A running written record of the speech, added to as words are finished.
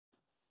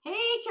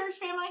church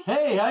family.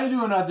 Hey, how you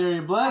doing out there?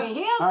 You blessed? Are you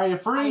healed? Are you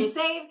free? Are you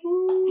saved?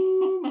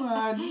 Ooh,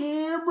 my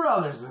dear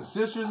brothers and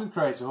sisters in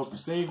Christ, I hope you're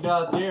saved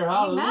out there.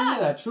 Hallelujah.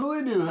 Amen. I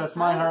truly do. That's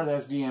my heart.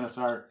 That's Deanna's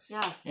heart.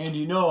 Yes. And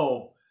you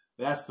know,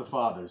 that's the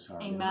Father's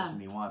heart. Amen. And listen,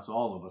 He wants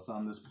all of us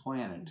on this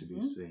planet to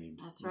be saved.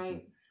 That's Listen,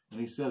 right. when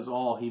He says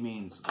all, He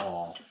means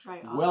all. That's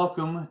right.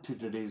 Welcome to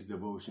today's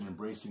devotion,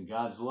 Embracing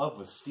God's Love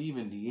with Steve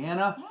and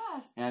Deanna.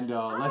 Yes. And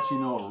let you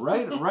know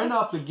right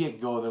off the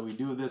get-go that we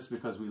do this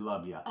because we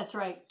love you. That's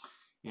right.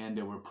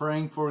 And we're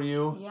praying for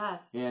you.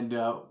 Yes. And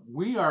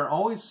we are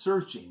always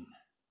searching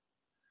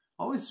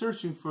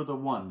for the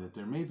one, that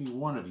there may be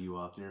one of you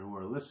out there who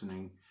are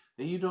listening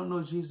that you don't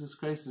know Jesus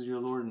Christ as your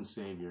Lord and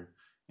Savior.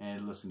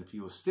 And listen, if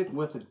you will stick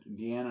with it,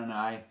 Deanna and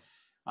I,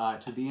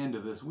 to the end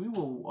of this, we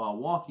will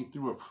walk you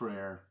through a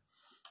prayer.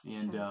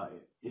 And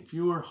if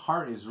your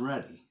heart is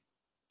ready,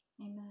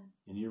 Amen,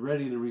 and you're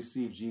ready to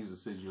receive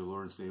Jesus as your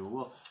Lord and Savior,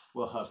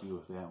 we'll help you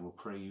with that, and we'll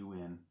pray you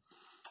in.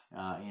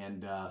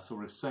 So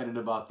we're excited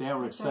about that.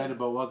 We're excited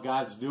about what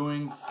God's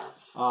doing.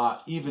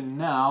 Even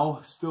now,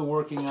 still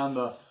working on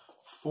the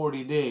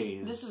 40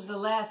 days. This is the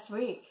last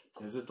week.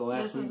 Is it the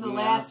last week? This is the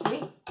last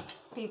week,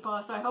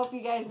 people. So I hope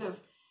you guys have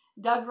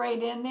dug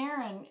right in there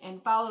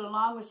and followed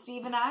along with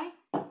Steve and I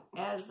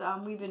as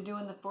we've been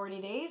doing the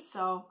 40 days.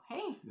 So,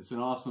 hey. It's an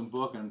awesome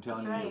book, and I'm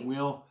telling you, right. it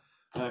will.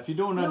 If you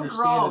don't You'll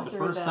understand it the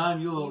grow first through time,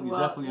 this. you'll You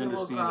definitely will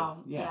understand grow.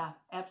 it. Yeah,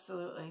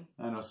 absolutely.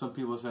 I know some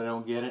people said, I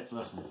don't get it.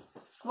 Listen.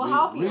 We'll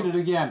help you. Read it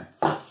again.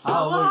 We'll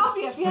help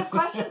you. If you have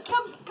questions,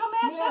 come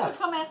ask us.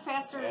 Come ask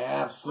Pastor.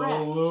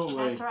 Absolutely.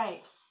 Brett. That's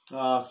right.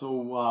 So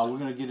we're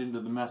going to get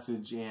into the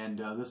message, and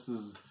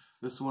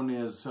this one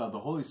is the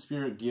Holy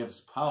Spirit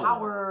gives power.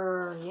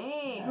 Power.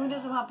 Yay. Yeah. Who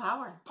doesn't want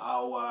power?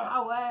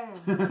 Power.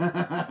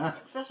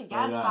 Especially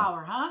God's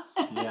power, huh?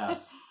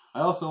 Yes. I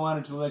also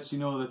wanted to let you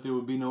know that there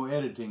would be no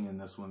editing in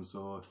this one,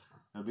 so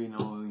there'll be no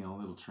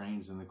little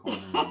trains in the corner.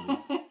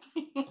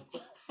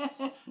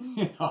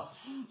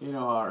 You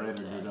know how our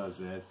editor does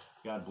that.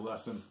 God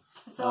bless him.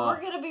 So we're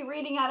going to be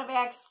reading out of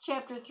Acts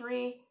chapter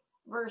 3,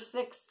 verse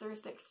 6 through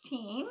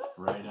 16.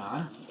 Right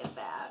on. Get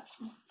that.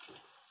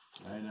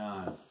 Right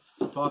on.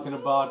 Talking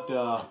about, you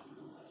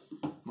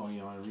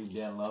want to read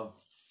that, love?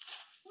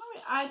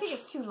 I think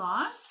it's too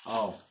long.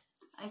 Oh.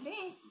 I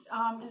think,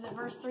 is it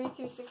verse 3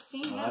 through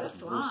 16? No, yeah, that's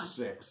verse long.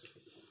 6.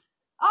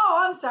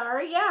 Oh, I'm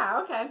sorry.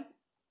 Yeah, okay.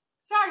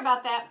 Sorry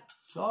about that.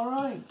 It's all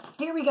right.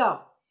 Here we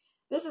go.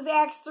 This is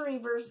Acts 3,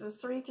 verses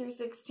 3 through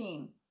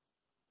 16.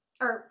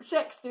 Or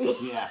 6 through...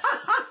 Yes.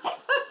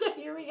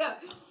 Okay, here we go.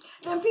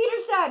 Then Peter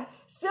said,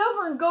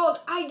 silver and gold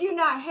I do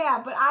not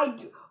have, but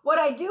what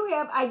I do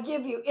have I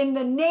give you. In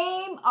the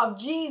name of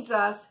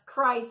Jesus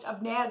Christ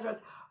of Nazareth,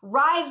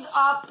 rise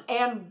up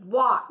and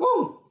walk.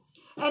 Woo!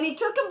 And he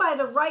took him by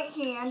the right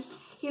hand.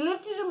 He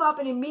lifted him up,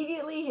 and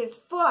immediately his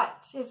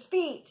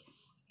feet,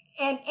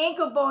 and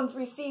ankle bones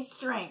received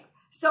strength.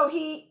 So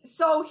he,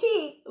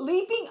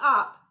 leaping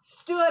up,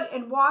 stood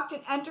and walked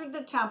and entered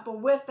the temple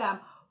with them,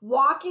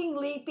 walking,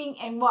 leaping,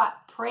 and what?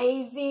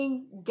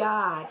 Praising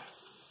God.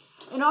 Yes.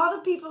 And all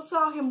the people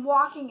saw him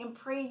walking and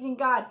praising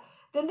God.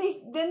 Then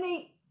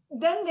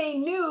they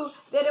knew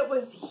that it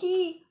was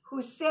he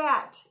who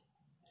sat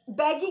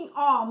begging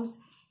alms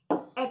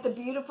at the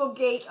beautiful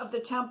gate of the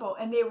temple,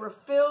 and they were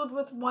filled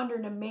with wonder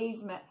and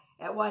amazement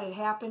at what had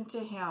happened to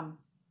him.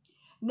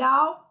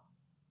 Now,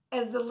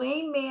 as the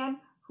lame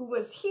man who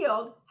was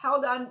healed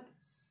held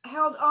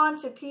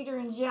on to Peter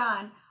and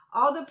John,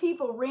 all the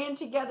people ran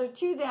together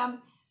to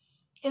them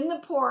in the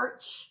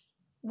porch,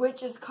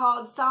 which is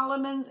called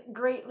Solomon's,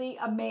 greatly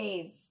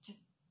amazed.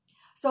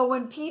 So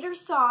when Peter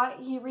saw it,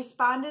 he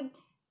responded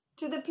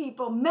to the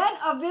people, men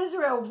of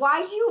Israel,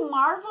 why do you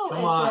marvel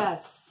at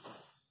this?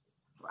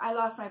 I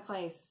lost my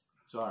place.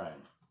 It's all right.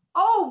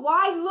 Oh,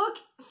 why look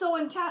so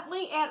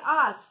intently at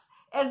us,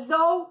 as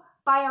though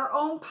by our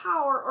own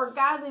power or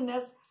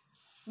godliness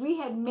we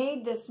had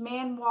made this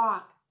man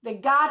walk? The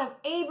God of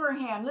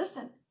Abraham,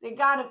 listen, the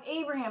God of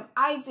Abraham,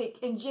 Isaac,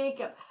 and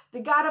Jacob,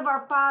 the God of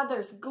our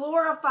fathers,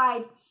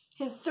 glorified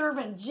his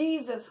servant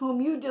Jesus,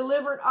 whom you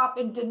delivered up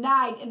and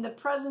denied in the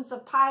presence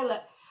of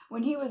Pilate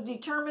when he was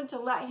determined to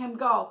let him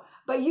go.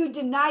 But you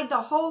denied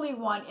the Holy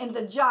One and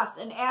the just,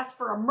 and asked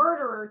for a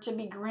murderer to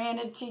be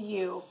granted to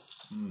you.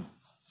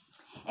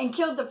 And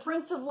killed the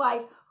Prince of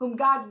Life, whom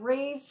God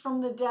raised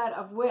from the dead,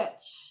 of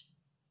which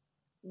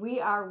we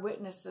are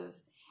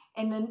witnesses.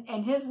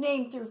 And his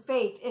name, through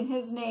faith in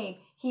his name,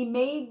 he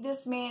made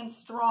this man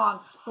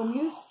strong, whom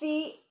you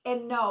see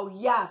and know.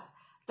 Yes,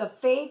 the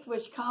faith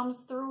which comes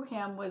through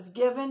him was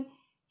given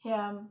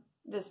him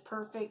this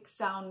perfect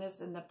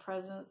soundness in the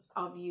presence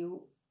of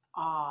you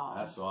all.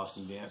 That's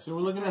awesome, Dan. So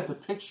we're looking at the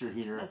picture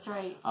here. That's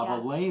right. Of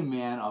a lame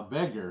man, a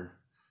beggar,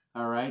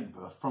 all right,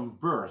 from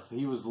birth.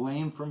 He was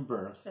lame from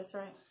birth. That's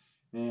right.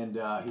 And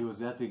he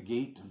was at the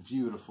gate,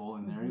 beautiful,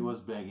 and there he was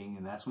begging,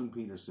 and that's when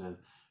Peter said,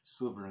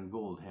 silver and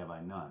gold have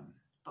I none.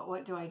 But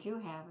what do I do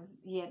have is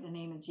he had the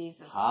name of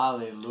Jesus.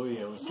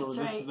 Hallelujah. So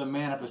this is the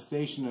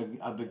manifestation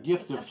of the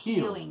gift of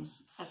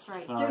healings. That's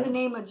right. All Through right. the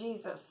name of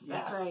Jesus.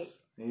 Yes. That's right.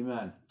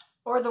 Amen.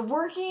 Or the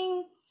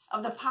working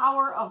of the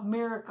power of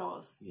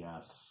miracles.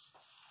 Yes.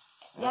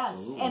 Yes,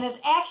 Absolutely. and it's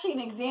actually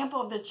an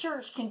example of the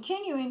church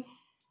continuing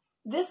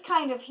this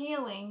kind of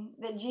healing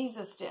that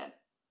Jesus did.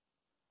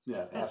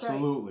 Yeah, That's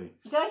absolutely.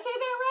 Right. Did I say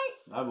that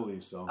right? I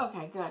believe so.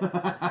 Okay, good.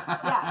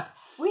 Yes,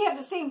 we have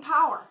the same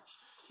power.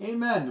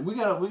 Amen. We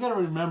gotta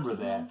remember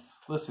that.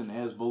 Listen,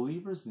 as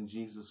believers in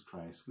Jesus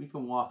Christ, we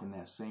can walk in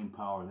that same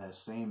power, that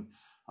same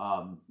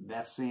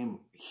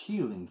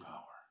healing power,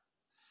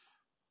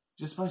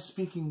 just by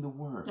speaking the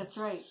words. That's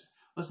right.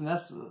 Listen,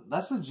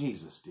 that's what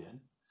Jesus did.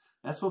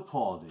 That's what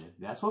Paul did.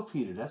 That's what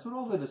Peter. That's what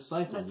all the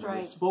disciples did.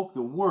 Right. They spoke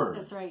the word.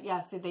 That's right.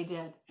 Yes, they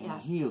did.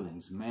 And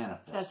healings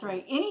manifest. That's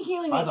right. Any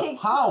healing by that the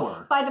takes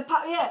power. By the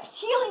power. Yeah,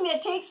 healing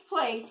that takes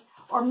place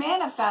or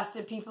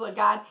manifested, people of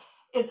God,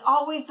 is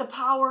always the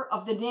power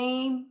of the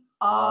name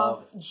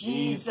of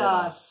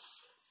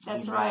Jesus.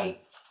 That's Amen.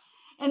 right.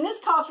 In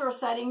this cultural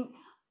setting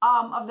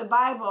of the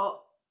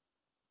Bible,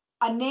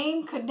 a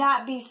name could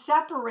not be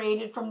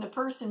separated from the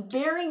person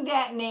bearing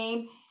that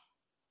name,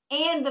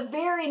 and the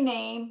very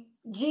name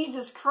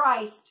Jesus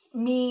Christ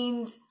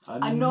means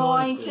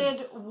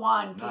anointed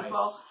one, people.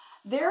 Nice.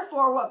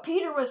 Therefore, what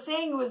Peter was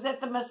saying was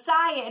that the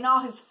Messiah in all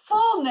his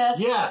fullness,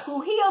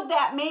 who healed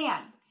that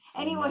man,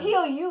 and he will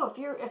heal you if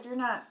you're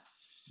not.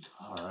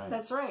 All right.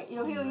 That's right.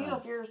 He'll heal you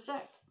if you're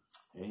sick.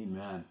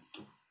 Amen.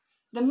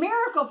 The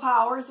miracle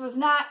powers was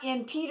not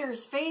in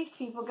Peter's faith,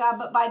 people God,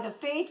 but by the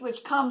faith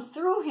which comes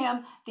through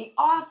him, the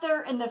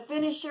author and the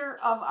finisher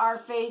of our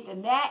faith,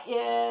 and that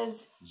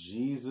is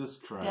Jesus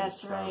Christ.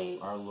 That's right.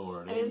 Our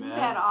Lord. Isn't Amen.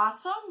 that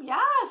awesome?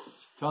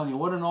 Yes. Telling you,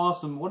 what an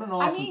awesome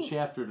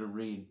chapter to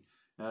read.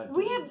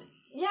 We have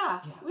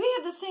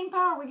the same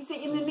power. We can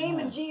say, in the name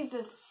of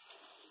Jesus,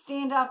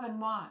 stand up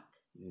and walk.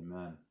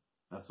 Amen.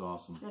 That's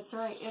awesome. That's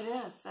right. It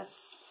is.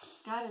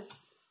 God is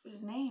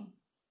his name.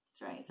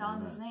 That's right. It's all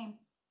in his name.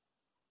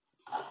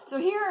 So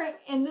here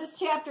in this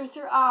chapter,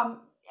 through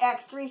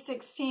Acts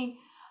 3:16,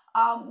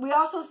 we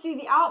also see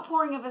the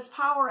outpouring of his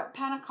power at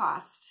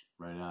Pentecost.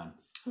 Right on.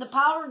 The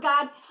power of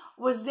God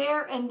was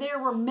there, and there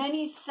were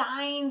many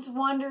signs,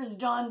 wonders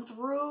done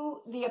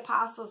through the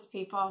apostles'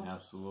 people.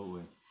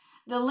 Absolutely.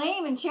 The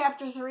lame in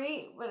chapter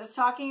 3, what it's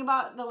talking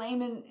about, the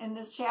lame in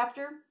this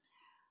chapter,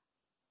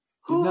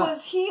 who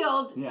was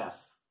healed.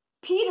 Yes.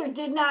 Peter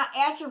did not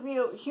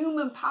attribute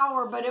human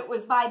power, but it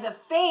was by the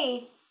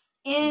faith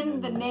in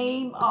the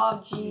name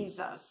of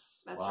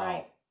Jesus. That's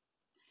right.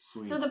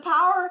 Sweet. So the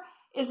power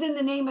is in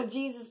the name of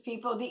Jesus,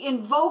 people. The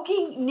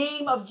invoking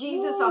name of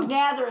Jesus of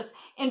Nazareth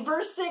in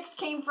verse 6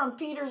 came from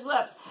Peter's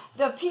lips.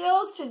 The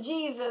appeals to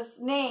Jesus'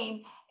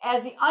 name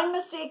as the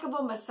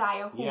unmistakable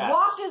Messiah who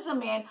walked as a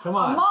man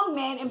among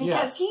men, and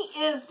because he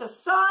is the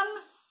Son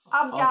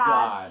of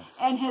God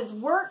and his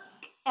work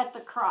at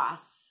the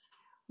cross,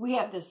 we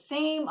have the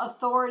same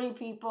authority,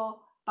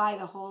 people, by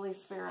the Holy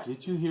Spirit.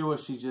 Did you hear what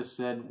she just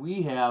said?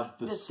 We have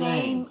the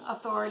same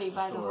authority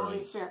by the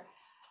Holy Spirit.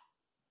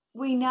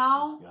 We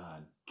now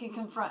can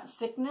confront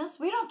sickness.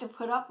 We don't have to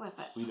put up with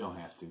it. We don't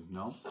have to,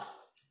 no.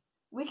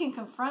 We can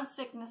confront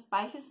sickness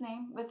by his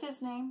name, with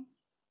his name.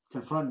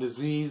 Confront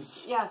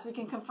disease. Yes, we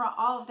can confront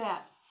all of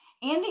that.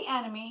 And the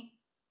enemy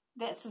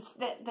that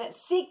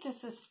seek to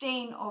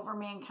sustain over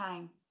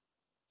mankind.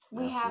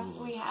 We have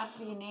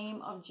the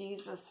name of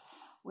Jesus.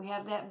 We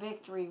have that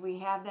victory. We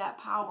have that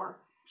power.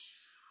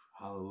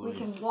 Hallelujah. We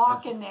can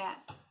walk in that.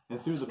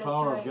 And through the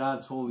power of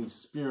God's Holy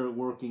Spirit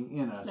working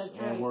in us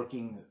and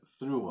working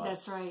through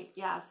us. That's right,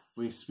 yes.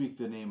 We speak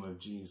the name of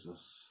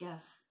Jesus.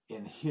 Yes.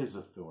 In his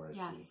authority.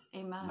 Yes,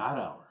 amen. Not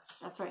ours.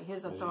 That's right,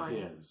 his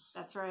authority. His.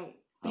 That's right.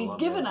 But he's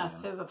given us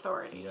his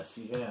authority. Yes,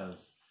 he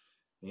has.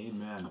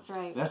 Amen. That's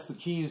right. That's the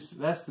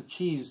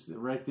keys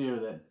right there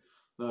that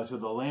to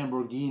the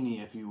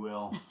Lamborghini, if you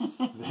will.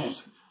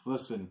 That,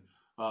 listen,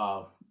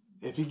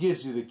 if he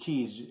gives you the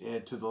keys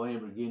to the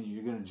Lamborghini,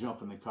 you're going to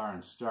jump in the car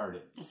and start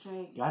it. That's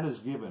right. God has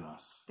given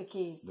us the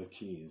keys. The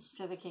keys.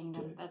 To the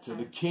kingdom. To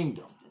the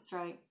kingdom. That's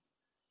right.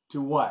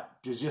 To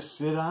what? To just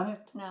sit on it?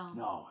 No.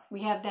 No.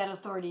 We have that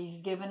authority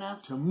he's given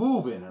us. To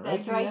move in it, right?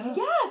 That's right. Deanna?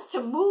 Yes,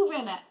 to move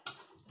in it.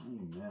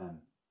 Amen.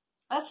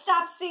 Let's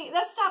stop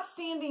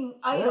standing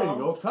idle. There you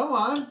go. Come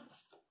on.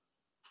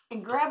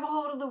 And grab a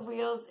hold of the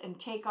wheels and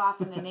take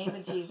off in the name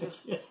of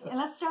Jesus. Yes. And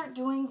let's start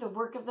doing the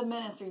work of the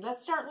ministry.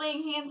 Let's start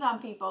laying hands on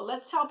people.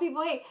 Let's tell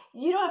people, hey,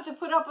 you don't have to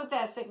put up with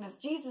that sickness.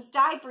 Jesus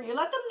died for you.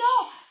 Let them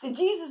know that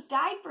Jesus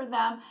died for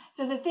them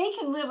so that they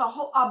can live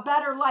a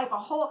better life,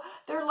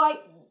 their life.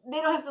 They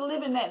don't have to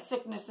live in that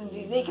sickness and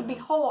disease. They can be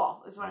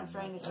whole, is what I'm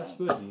trying to say. That's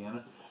good,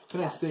 Deanna.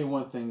 Can I say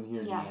one thing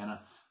here, Deanna?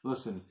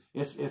 Listen,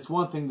 it's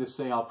one thing to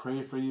say, I'll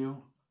pray for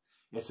you.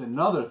 It's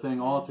another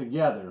thing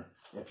altogether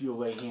if you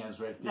lay hands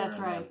right there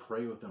and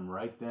pray with them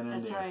right then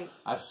and there. Right.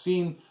 I've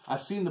seen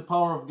the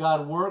power of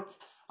God work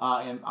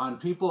and on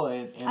people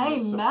and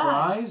the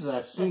surprise.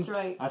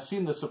 I've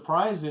seen the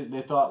surprise that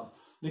they thought,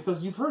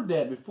 because you've heard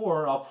that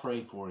before, I'll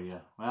pray for you.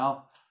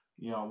 Well,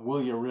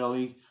 will you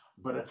really?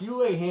 But if you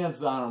lay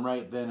hands on them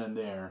right then and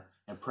there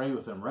and pray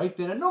with them right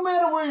then, and no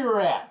matter where you're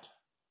at,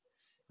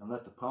 and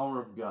let the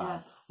power of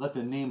God, let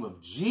the name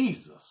of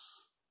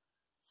Jesus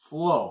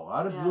flow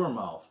out of your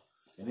mouth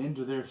and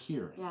into their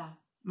hearing. Yeah.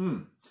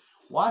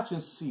 Watch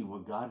and see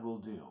what God will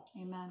do.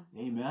 Amen.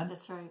 Amen.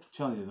 That's right. I'm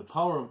telling you, the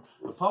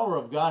power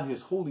of God,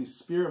 His Holy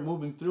Spirit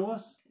moving through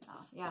us.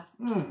 Oh, yeah.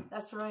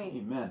 That's right.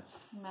 Amen.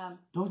 Amen.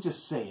 Don't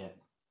just say it.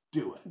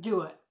 Do it.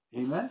 Do it.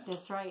 Amen.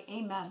 That's right.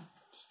 Amen.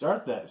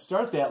 Start that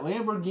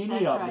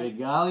Lamborghini up, big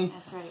golly.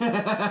 That's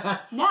right.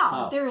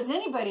 Now, if there is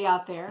anybody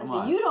out there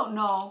that you don't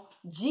know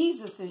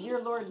Jesus is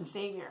your Lord and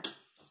Savior,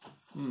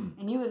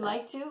 and you would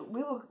like to,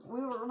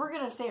 we're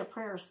going to say a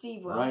prayer.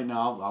 Steve will. Right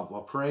now,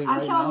 I'll pray.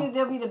 I'm telling you,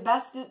 they'll be the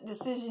best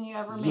decision you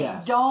ever made.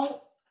 Yes.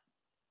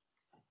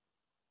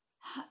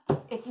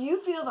 If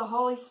you feel the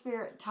Holy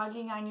Spirit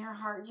tugging on your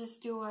heart,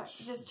 just do it.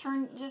 Just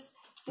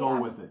go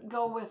with it.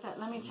 Go with it.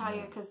 Let me tell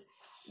you, because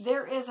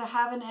there is a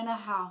heaven and a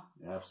hell.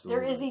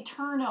 Absolutely. There is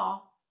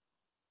eternal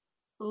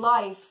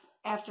life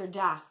after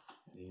death.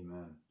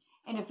 Amen.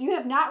 And if you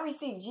have not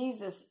received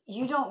Jesus,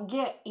 you don't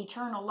get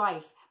eternal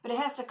life. But it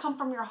has to come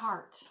from your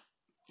heart.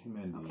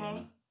 Amen.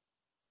 Okay?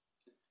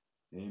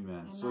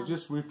 Amen. So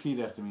just repeat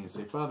after me and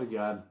say, Father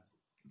God,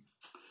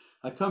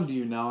 I come to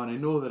you now and I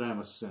know that I'm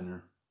a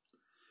sinner.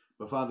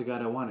 But Father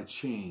God, I want to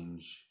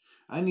change.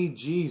 I need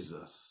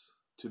Jesus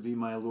to be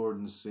my Lord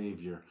and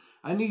Savior.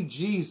 I need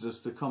Jesus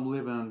to come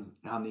live on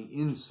the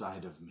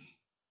inside of me.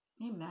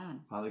 Amen.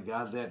 Father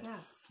God,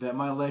 that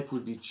my life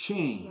would be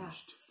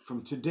changed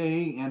from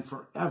today and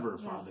forever,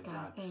 Father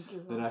God. Thank you,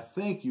 Lord. That I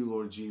thank you,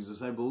 Lord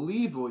Jesus. I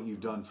believe what you've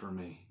done for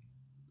me.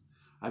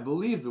 I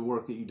believe the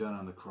work that you've done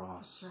on the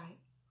cross. That's right.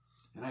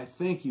 And I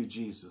thank you,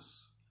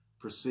 Jesus,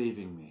 for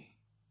saving me.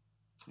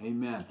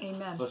 Amen.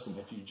 Amen. Listen,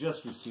 if you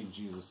just received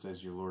Jesus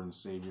as your Lord and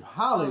Savior,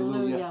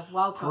 hallelujah.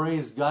 Welcome.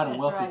 Praise God and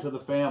welcome to the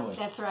family.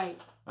 That's right.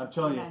 I'm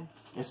telling you,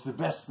 it's the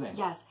best thing.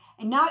 Yes.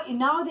 And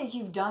now that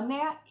you've done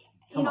that,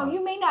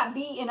 you may not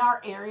be in our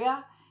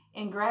area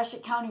in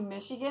Gratiot County,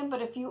 Michigan,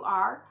 but if you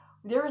are,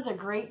 there is a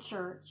great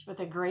church with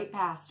a great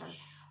pastor.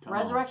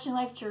 Resurrection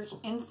Life Church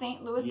in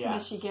St. Louis,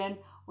 Michigan,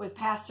 with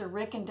Pastor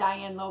Rick and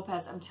Diane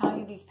Lopez. I'm telling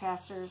you, these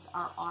pastors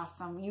are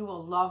awesome. You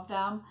will love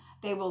them.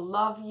 They will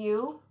love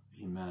you.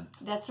 Amen.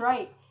 That's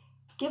right.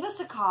 Give us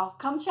a call.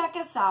 Come check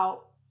us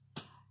out.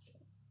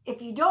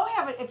 If you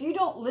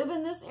don't live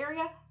in this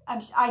area,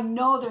 I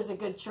know there's a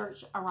good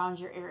church around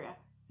your area.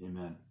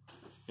 Amen.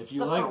 If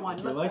you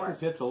like us,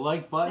 hit the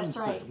like button,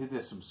 hit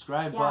the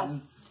subscribe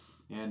button,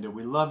 and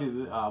we love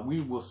you. We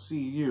will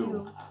see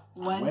you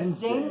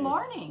Wednesday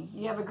morning.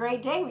 You have a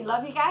great day. We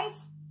love you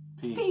guys.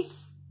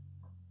 Peace.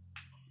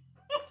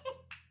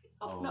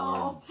 Oh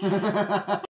no.